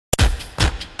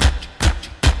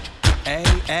Hey,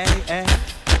 hey, hey.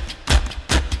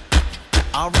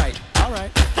 All right, okay.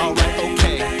 All right,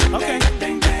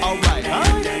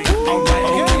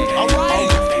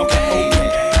 okay.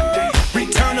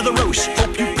 Return of the Roche.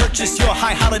 Hope you purchased your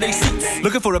high holiday seats.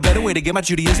 Looking for a better way to get my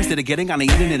Judaism instead of getting on the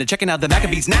evening and checking out the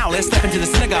Maccabees. Now let's step into the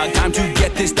synagogue. Time to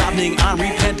get this davening on.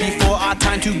 Repent before our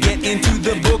time to get into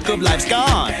the book of life's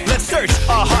gone. Let's search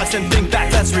our hearts and think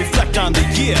back. Let's reflect on the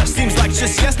year. Seems like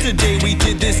just yesterday we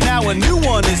did this. Now a new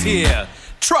one is here.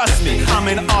 Trust me, I'm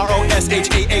an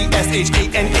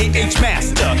ROSHAASHANAH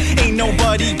master. Ain't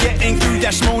nobody getting through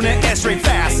that Shmona Esrei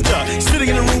faster. Sitting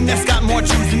in a room that's got more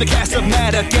Jews than the cast of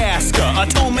Madagascar.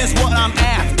 Atonement's what I'm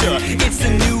after. It's a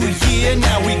new year,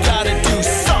 now we gotta do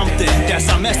something. That's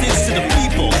our message to the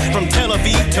people from Tel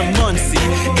Aviv to Muncie.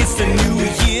 It's a new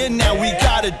year, now we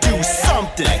gotta do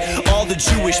something. All the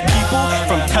Jewish people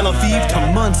from Tel Aviv to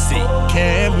Muncie.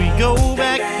 Can we go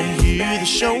back and hear the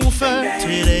shofar?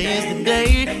 Today is the day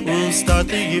we'll start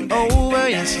the year over.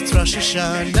 Yes, it's Rosh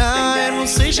Hashanah and we'll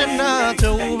say Shana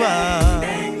Tova.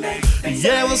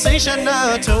 Yeah, we'll say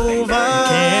Shana Tova.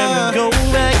 Can we go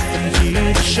back and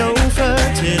hear the shofar?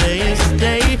 Today is the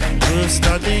day we'll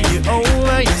start the year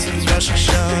over. Yes, it's Rosh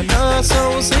Hashanah, so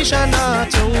we'll say Shana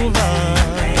Tova.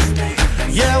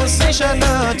 Yeah, we'll say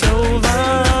Shana Tova.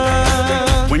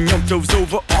 When Yom Tov's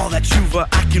over, all that tshuva,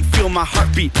 I can feel my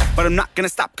heartbeat. But I'm not gonna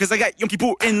stop, cause I got Yom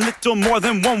Kippur in little more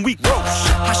than 1 week. Rosh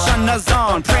Hashanah's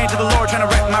on, praying to the Lord, trying to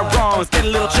right my wrongs. Get a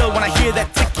little chill when I hear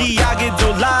that Tiki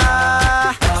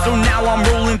Yagedolah. So now I'm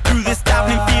rolling through this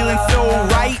davening, feeling so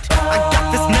right. I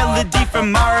got this melody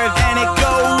from Marv, and it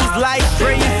goes like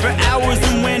praying for hours.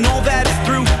 And when all that is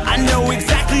through, I know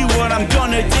exactly what I'm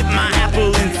gonna dip my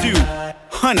apple into.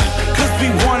 Honey, cause we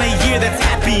want a year that's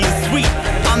happy and sweet.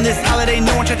 On this holiday,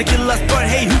 no one tried to kill us, but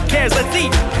hey, who cares? Let's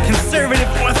eat. Conservative,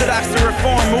 Orthodox, or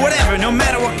Reform, or whatever, no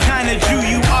matter what kind of Jew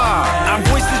you are. Our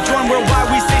voices join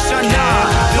worldwide, we say Shana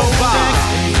Tova.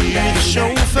 Hear the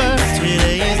shofar,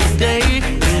 today is the day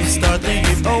we'll start the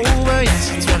year over. Yes,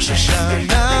 it's Rosh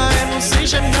Hashanah, and we'll say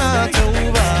Shana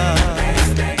Tova.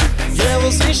 Yeah,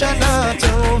 we'll say Shana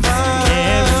Tova.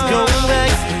 Can we go back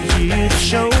and hear the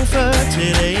shofar?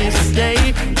 Today is the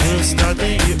day we'll start the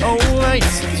year over.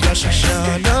 Yes, it's Rosh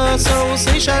Hashanah, so we'll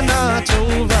say Shana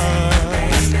Tova.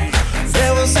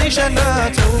 Yeah, we'll say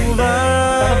Shana Tova.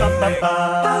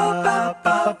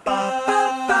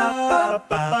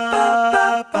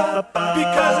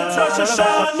 Because it's Rosh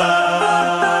Hashanah.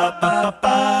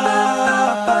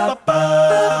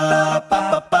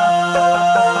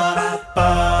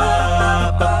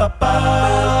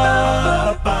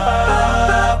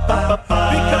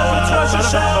 Because it's Rosh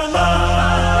Hashanah.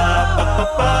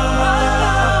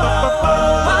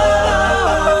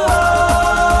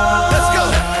 Let's go.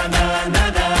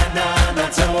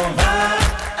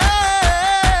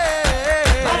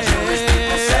 My Jewish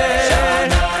people say My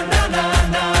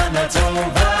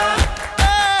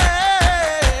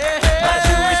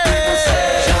Jewish people say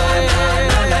My Jewish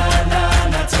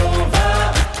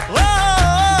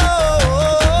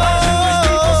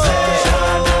people say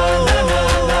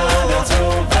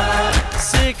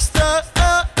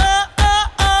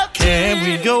Can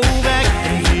we go back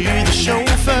and hear the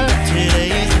shofar?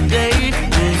 Today is the day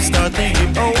we'll start the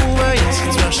year over. Yes,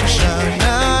 it's Rosh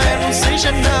Hashanah and we'll say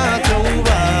Shana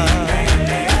Tova.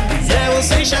 Yeah, we'll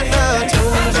say Shana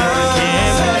Tova.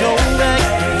 Can we go back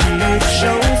and hear the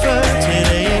shofar?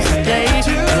 Today is the day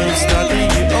we'll start the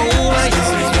year over. Yes,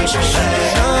 it's Rosh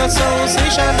Hashanah, so we'll say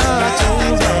Shana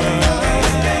Tova.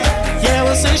 Yeah,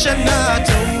 we'll say Shana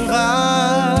Tova.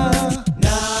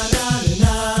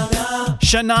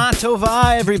 Shana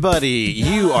Tova, everybody!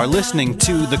 You are listening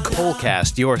to the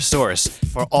KolCast, your source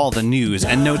for all the news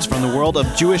and notes from the world of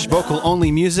Jewish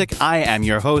vocal-only music. I am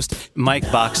your host,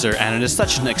 Mike Boxer, and it is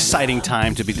such an exciting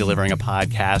time to be delivering a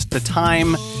podcast. The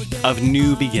time of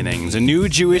new beginnings. A new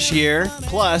Jewish year,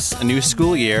 plus a new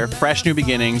school year, fresh new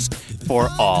beginnings for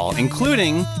all,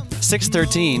 including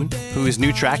 613, whose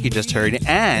new track you just heard,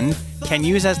 and can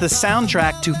use as the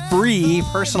soundtrack to free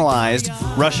personalized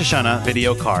Rosh Hashanah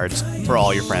video cards for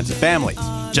all your friends and family.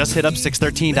 Just hit up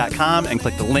 613.com and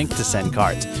click the link to send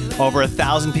cards. Over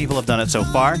 1,000 people have done it so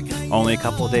far. Only a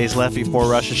couple of days left before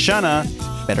Rosh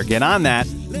Hashanah. Better get on that.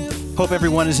 Hope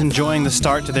everyone is enjoying the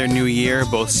start to their new year,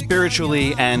 both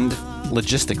spiritually and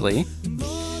logistically.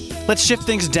 Let's shift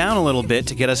things down a little bit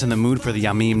to get us in the mood for the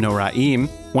Yamim Noraim,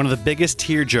 one of the biggest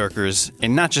tearjerkers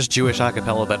in not just Jewish a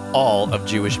cappella, but all of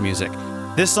Jewish music.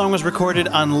 This song was recorded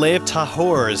on Lev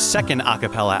Tahor's second a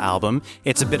cappella album.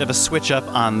 It's a bit of a switch up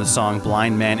on the song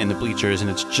Blind Man in the Bleachers, and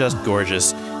it's just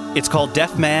gorgeous. It's called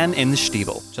Deaf Man in the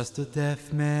Stiebel. Just a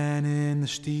deaf man in the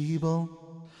Stiebel,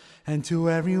 and to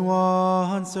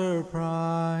everyone's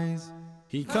surprise,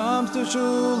 he comes to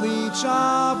shul each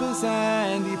Shabbos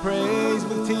and he prays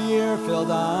with tear-filled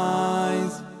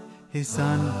eyes. His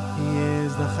son, he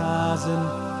is the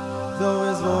Chazan, though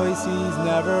his voice he's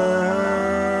never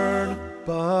heard,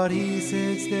 but he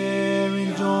sits there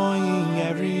enjoying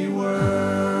every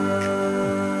word.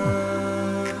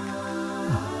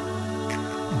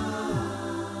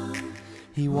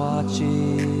 He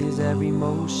watches every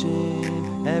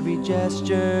motion, every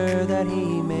gesture that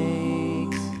he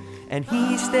makes, and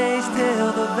he stays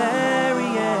till the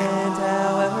very end,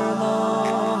 however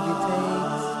long it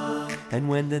takes. And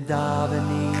when the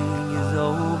davening is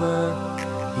over,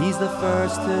 he's the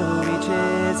first to reach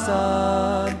his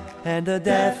son, and the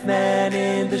deaf man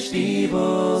in the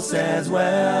shtibel says,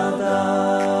 well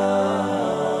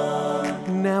done.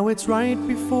 Now it's right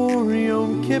before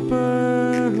Yom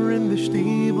Kippur, in the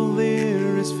shtibel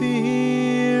there is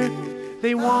fear.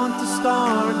 They want to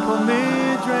start Kol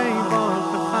Nidre,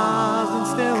 but the Chazan's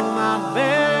still not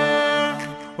there.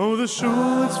 Oh, the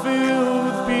shul is filled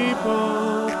with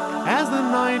people as the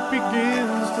night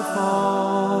begins to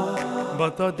fall,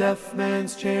 but the deaf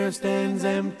man's chair stands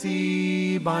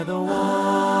empty by the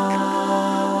wall.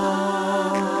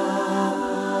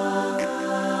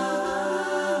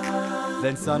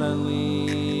 Then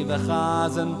suddenly the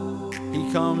Chazan,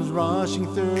 he comes rushing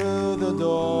through the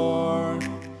door.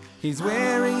 He's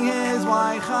wearing his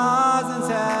white Chazan's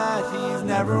hat he's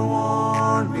never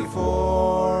worn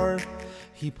before.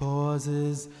 He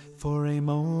pauses for a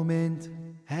moment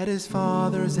at his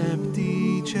father's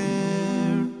empty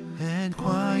chair, and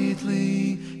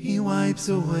quietly he wipes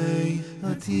away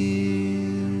a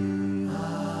tear.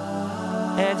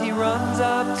 And he runs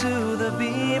up to the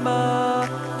bima,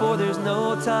 for there's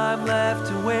no time left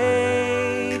to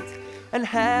wait. And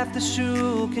half the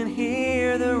shul can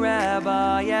hear the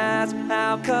rabbi ask,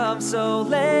 how come so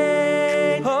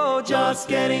late? Oh, just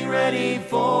getting ready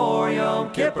for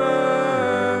Yom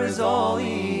Kippur is all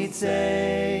he'd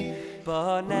say.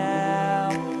 But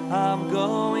now I'm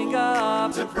going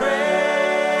up to pray.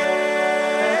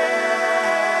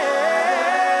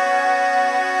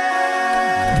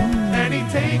 And he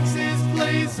takes his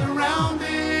place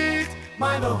surrounded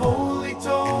by the holy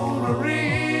Torah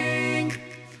ring.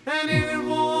 And in a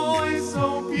voice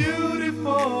so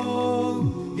beautiful,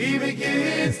 he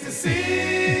begins to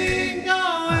sing.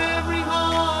 Oh, every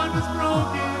heart was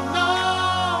broken,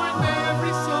 oh, and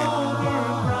every soul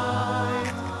burned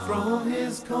bright from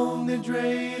his Kol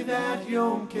Nidre that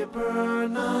Yom Kippur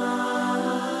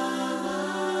night.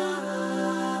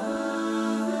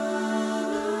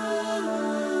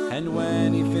 And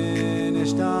when he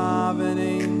finished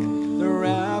davening, the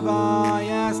rabbi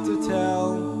asked to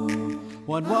tell,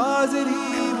 what was it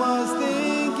he was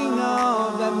thinking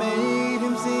of that made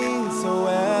him sing so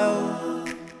well?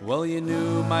 Well, you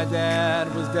knew my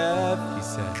dad was deaf, he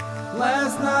said.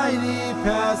 Last night he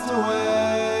passed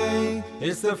away.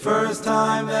 It's the first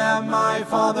time that my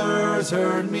father's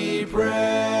heard me pray.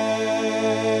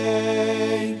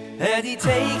 And he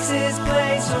takes his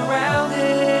place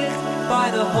surrounded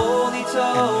by the holy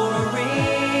Torah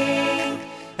ring.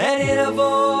 And in a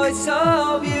voice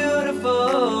so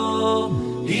beautiful,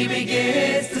 he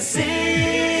begins to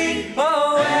sing.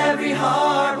 Oh, every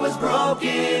heart was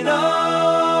broken,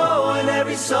 oh, and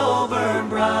every soul burned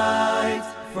bright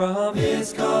from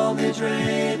his Kol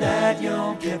Nidre that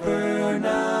Yom Kippur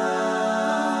night.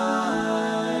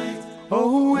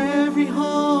 Oh, every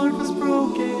heart was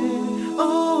broken,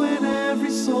 oh, and every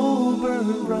soul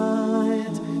burned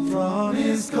bright from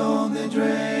his Kol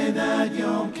Nidre that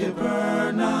Yom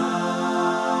Kippur night.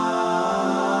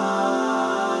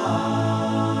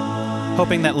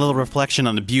 Hoping that little reflection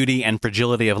on the beauty and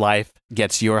fragility of life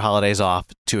gets your holidays off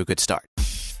to a good start.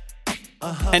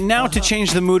 And now to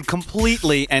change the mood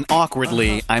completely and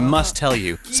awkwardly, I must tell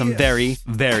you some very,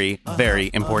 very, very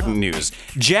important news.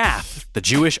 JAF, the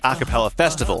Jewish A Cappella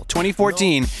Festival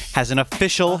 2014, has an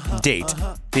official date.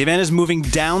 The event is moving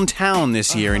downtown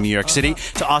this year in New York City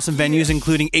to awesome venues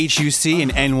including HUC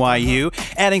and NYU,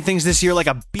 adding things this year like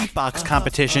a beatbox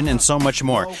competition and so much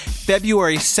more.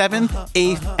 February 7th,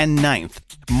 8th, and 9th.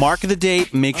 Mark the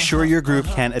date, make sure your group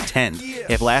can attend.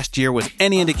 If last year was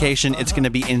any indication, it's going to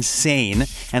be insane,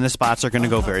 and the spots are going to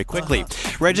go very quickly.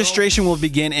 Registration will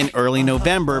begin in early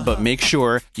November, but make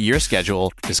sure your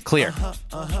schedule is clear.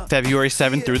 February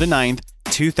 7th through the 9th,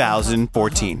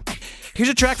 2014. Here's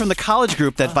a track from the college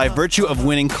group that, by virtue of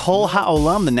winning Kol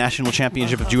HaOlam, the national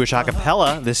championship of Jewish a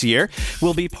cappella this year,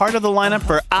 will be part of the lineup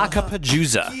for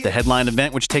Acapajuzza, the headline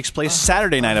event which takes place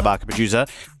Saturday night of Acapajuzza,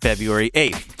 February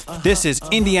 8th. This is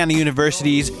Indiana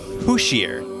University's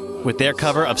Hushir. with their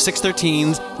cover of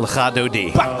 613's Lecha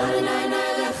Dodi.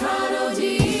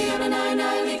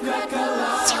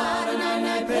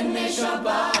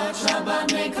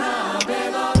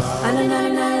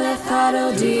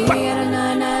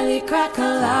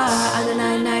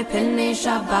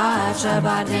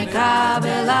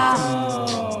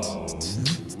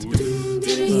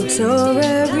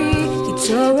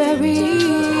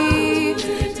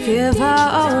 Give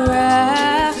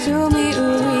her to me,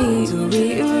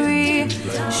 uri.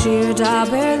 Shir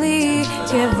daberli,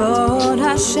 kevod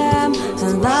Hashem,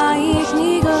 halayich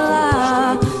nigla,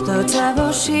 lo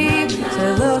tavoshi,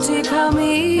 velo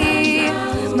tikami,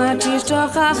 matish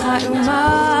tochacha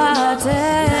umatehemi,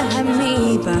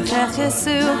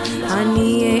 bachechesu,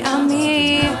 aniye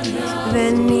ami,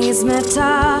 veniz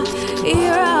meta,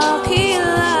 ira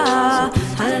kila,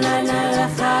 hananai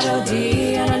lechadodi,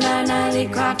 hananai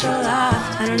likrakala,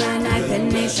 hananai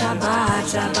pene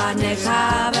Shabbat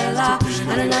nekabela,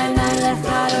 hananai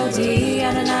lechadodi,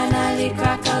 hananai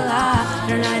likrakala,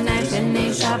 hananai pene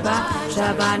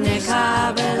Shabbat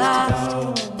nekabela,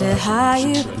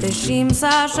 behayu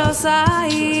beshimsa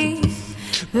shosai,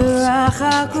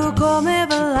 v'rachaku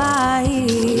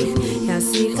komevelayich,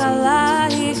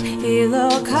 yasikalayich,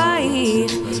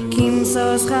 ilokayich,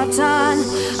 kimsos chatan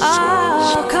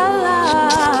akala,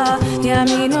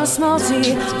 yaminos moti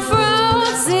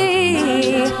frotzi,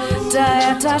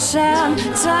 dayat Hashem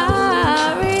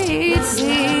taritzi,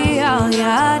 al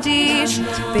yadish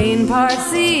bein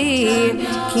partzi,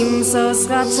 kimsos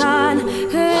chatan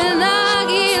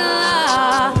nagila,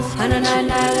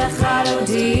 hananai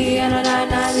lechadodi,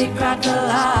 hananai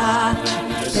likrakala,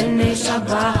 b'nei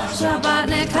Shabbat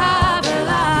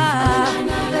nekabela,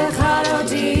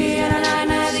 lechadodi,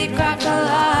 hananai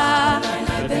likrakala,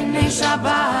 b'nei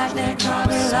Shabbat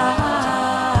nekabela.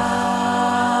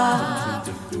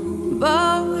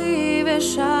 Boi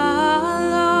v'shalom,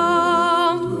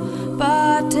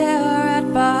 b'teret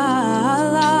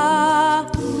ba'ala,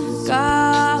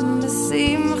 gam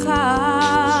b'simcha,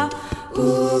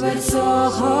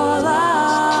 u'b'tzoch ola,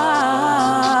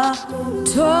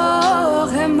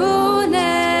 toch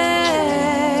emunei,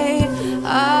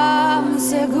 am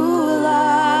segula,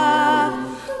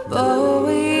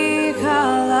 boi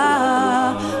kala,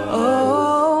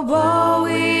 oh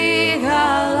boi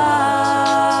kala.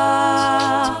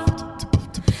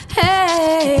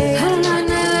 Hey,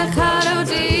 hananai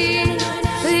lechadodi,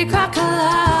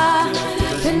 likrakala,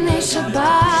 b'nei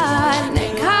Shabbat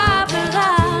nekabela,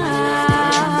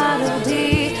 dodi,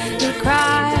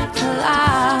 likrakala,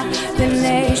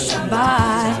 b'nei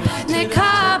Shabbat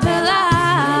nekabela,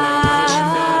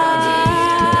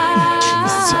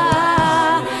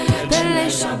 b'nei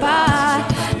Shabbat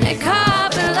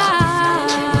nekabela,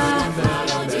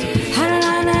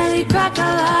 hananai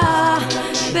likrakala,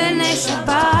 b'nei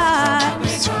Shabbat.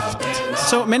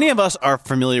 So many of us are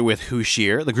familiar with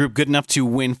Hushir, the group good enough to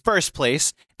win first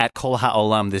place at Kol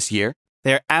Ha'olam this year.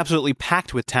 They're absolutely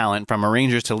packed with talent, from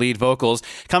arrangers to lead vocals,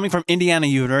 coming from Indiana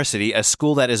University, a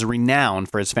school that is renowned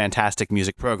for its fantastic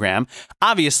music program,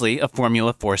 obviously a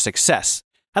formula for success.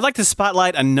 I'd like to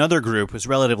spotlight another group who's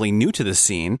relatively new to the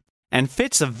scene and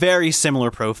fits a very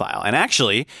similar profile, and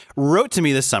actually wrote to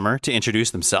me this summer to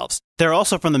introduce themselves. They're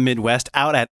also from the Midwest,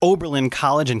 out at Oberlin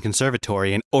College and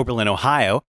Conservatory in Oberlin,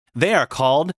 Ohio. They are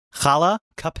called Chala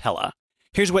Capella.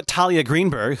 Here's what Talia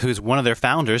Greenberg, who's one of their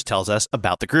founders, tells us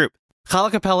about the group.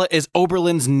 Chala Capella is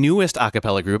Oberlin's newest a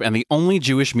cappella group and the only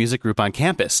Jewish music group on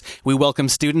campus. We welcome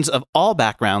students of all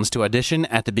backgrounds to audition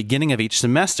at the beginning of each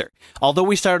semester. Although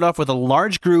we started off with a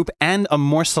large group and a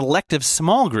more selective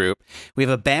small group, we have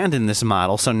abandoned this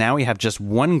model, so now we have just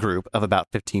one group of about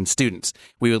 15 students.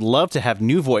 We would love to have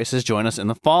new voices join us in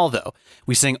the fall, though.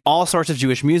 We sing all sorts of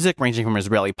Jewish music, ranging from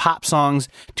Israeli pop songs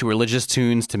to religious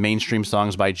tunes to mainstream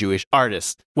songs by Jewish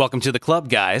artists. Welcome to the club,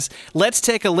 guys. Let's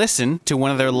take a listen to one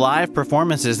of their live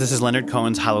performances. This is Leonard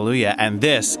Cohen's Hallelujah, and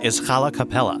this is Chala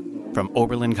Capella from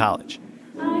Oberlin College.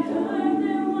 Hallelujah.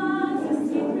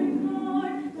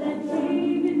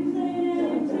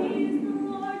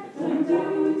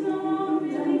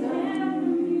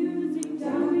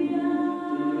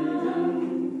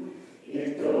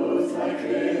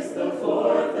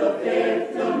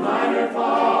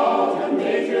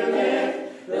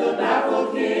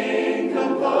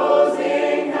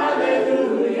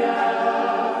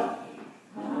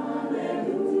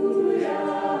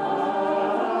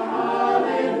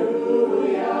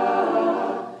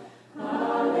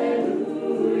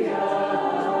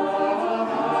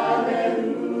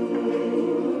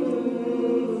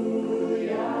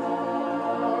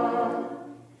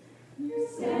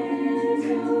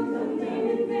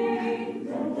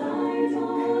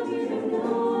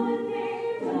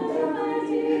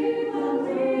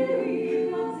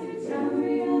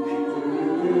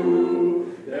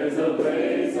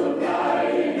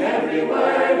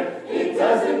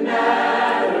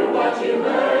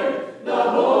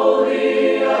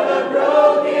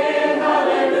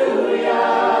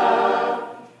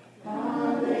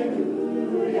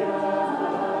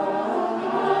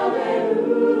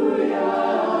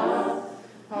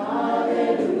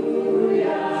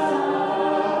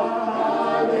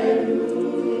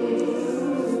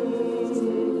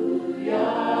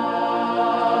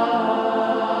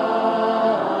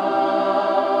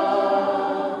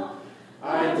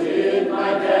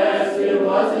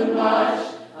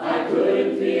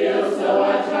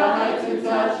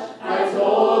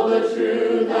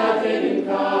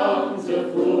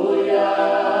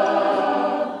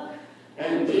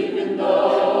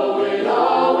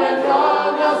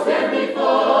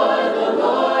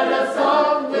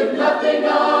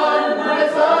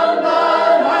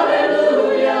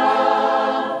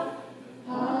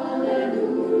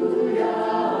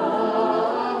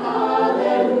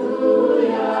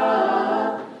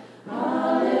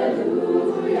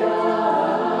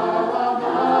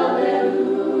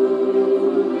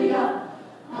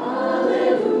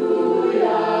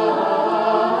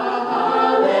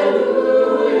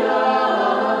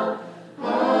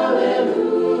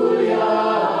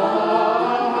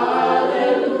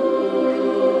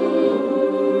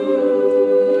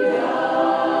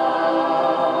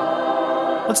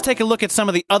 Let's take a look at some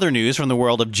of the other news from the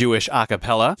world of Jewish a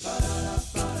cappella.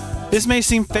 This may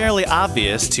seem fairly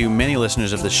obvious to many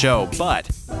listeners of the show, but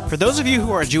for those of you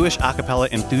who are Jewish a cappella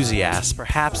enthusiasts,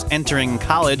 perhaps entering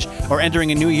college or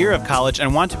entering a new year of college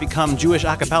and want to become Jewish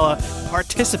a cappella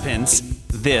participants,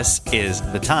 this is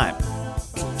the time.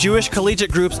 Jewish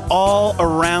collegiate groups all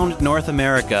around North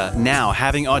America now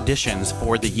having auditions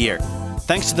for the year.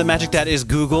 Thanks to the magic that is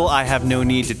Google, I have no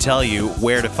need to tell you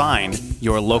where to find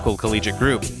your local collegiate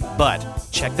group. But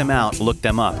check them out, look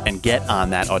them up, and get on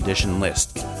that audition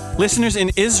list. Listeners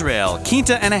in Israel,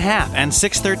 Quinta and a Half and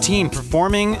 613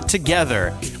 performing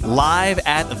together live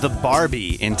at the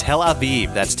Barbie in Tel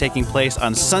Aviv. That's taking place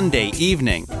on Sunday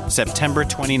evening, September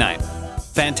 29th.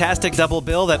 Fantastic double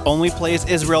bill that only plays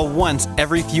Israel once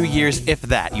every few years, if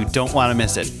that. You don't want to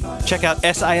miss it. Check out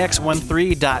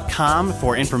six13.com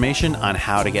for information on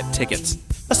how to get tickets.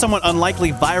 A somewhat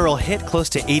unlikely viral hit, close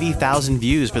to 80,000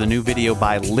 views for the new video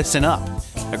by Listen Up,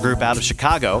 a group out of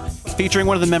Chicago, featuring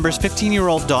one of the members'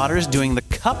 15-year-old daughters doing the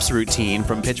Cups routine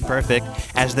from Pitch Perfect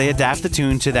as they adapt the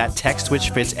tune to that text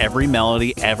which fits every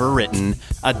melody ever written,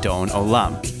 Adon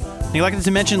Olam. Neglected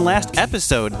to mention last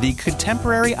episode, the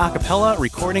Contemporary A Cappella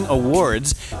Recording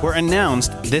Awards were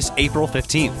announced this April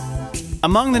 15th.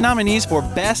 Among the nominees for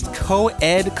Best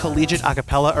Co-Ed Collegiate A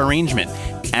Cappella Arrangement,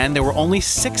 and there were only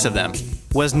 6 of them,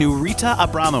 was Nurita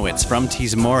Abramowitz from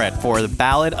Tizmoret for the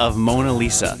Ballad of Mona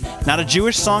Lisa. Not a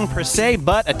Jewish song per se,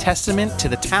 but a testament to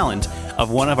the talent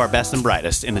of one of our best and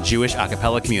brightest in the Jewish a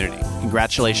cappella community.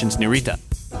 Congratulations, Nurita.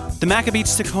 The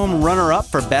Maccabees took home runner-up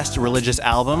for Best Religious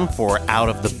Album for Out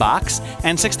of the Box,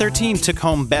 and 613 took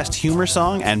home Best Humor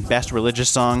Song and Best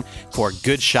Religious Song for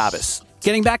Good Shabbos.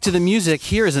 Getting back to the music,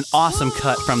 here is an awesome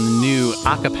cut from the new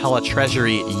a cappella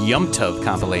treasury Yom Tov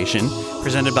compilation,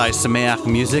 presented by Sameach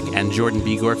Music and Jordan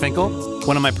B. Gorfinkel.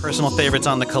 One of my personal favorites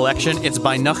on the collection, it's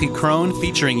by Nachi Krohn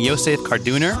featuring Yosef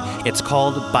Karduner. It's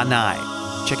called Banai.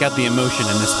 Check out the emotion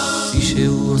in this one.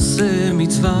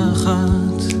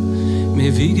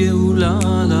 מביא גאולה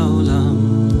לעולם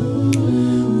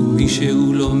ומי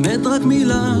שהוא לומד רק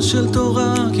מילה של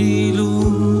תורה כאילו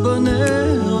בונה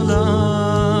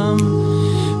עולם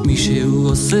מי שהוא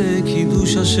עושה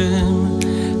קידוש השם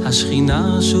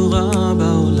השכינה שורה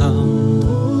בעולם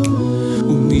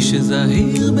ומי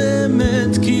שזהיר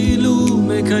באמת כאילו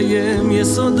מקיים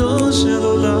יסודו של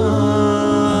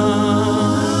עולם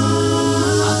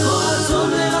הכל טוב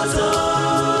לרצון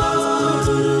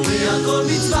והכל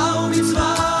מצווה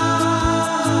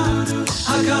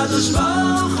הקדוש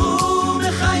ברוך הוא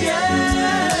מחייב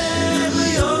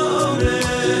ליום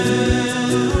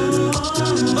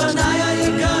בניי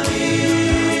היקרים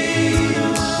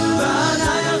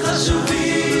בניי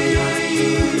החשובים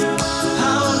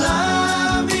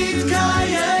העולם מתקיים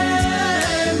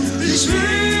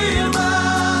בשביל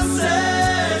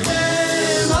מעשיכם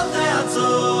אל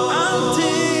תעצור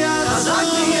חזק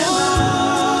תהיה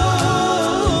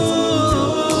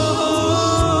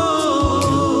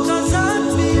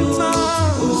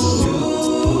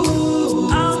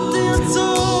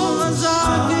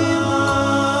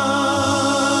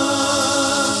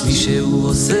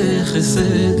עושה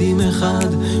חסד עם אחד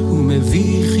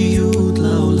ומביא חיות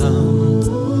לעולם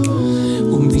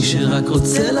ומי שרק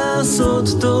רוצה לעשות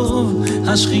טוב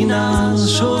השכינה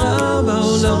שורה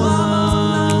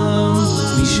בעולם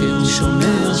מי שהוא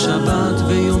שומר שבת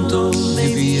ויום טוב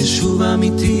מביא ישוב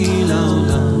אמיתי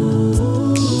לעולם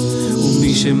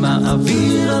ומי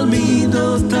שמעביר על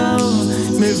מידותיו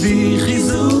מביא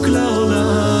חיזוק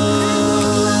לעולם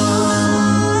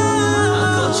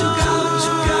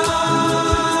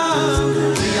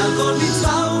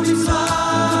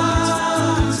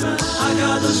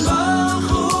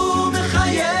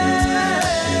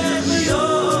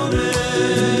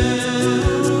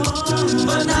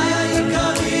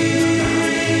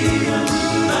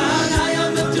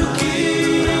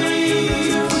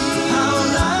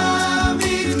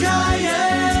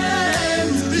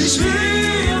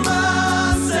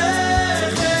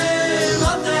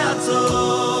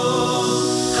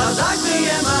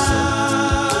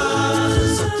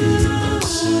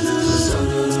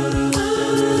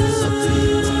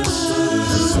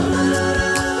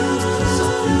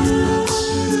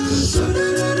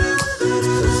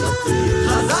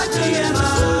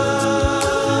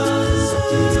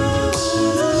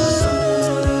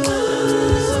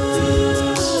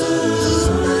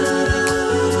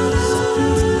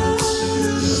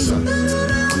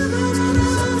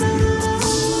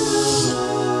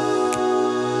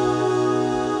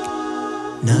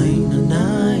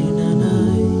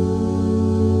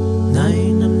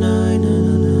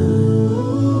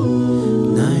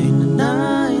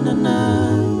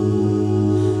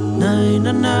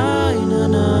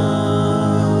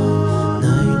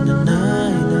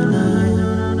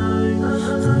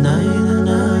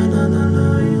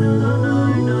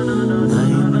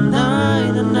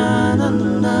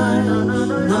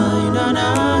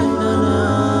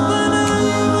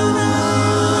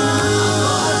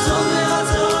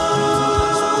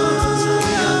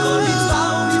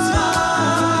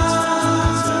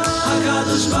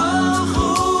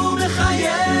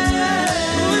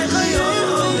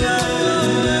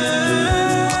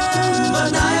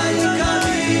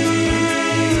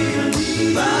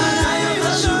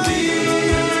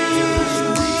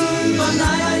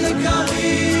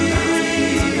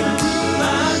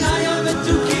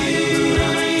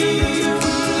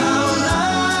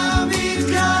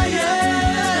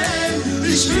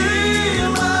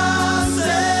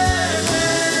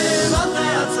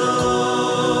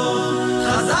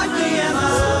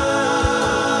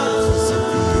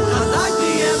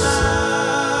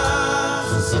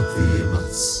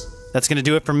That's going to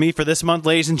do it for me for this month,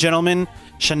 ladies and gentlemen.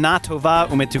 Shana Tova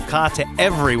Umetuka to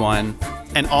everyone,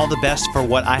 and all the best for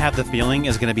what I have the feeling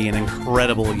is going to be an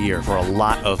incredible year for a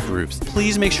lot of groups.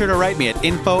 Please make sure to write me at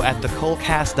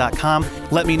info@thekolcast.com.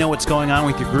 Let me know what's going on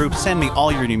with your group. Send me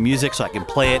all your new music so I can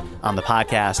play it on the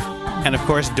podcast. And of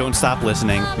course, don't stop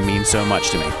listening. It means so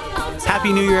much to me.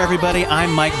 Happy New Year, everybody.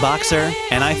 I'm Mike Boxer,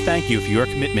 and I thank you for your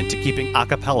commitment to keeping a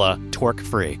cappella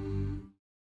torque-free.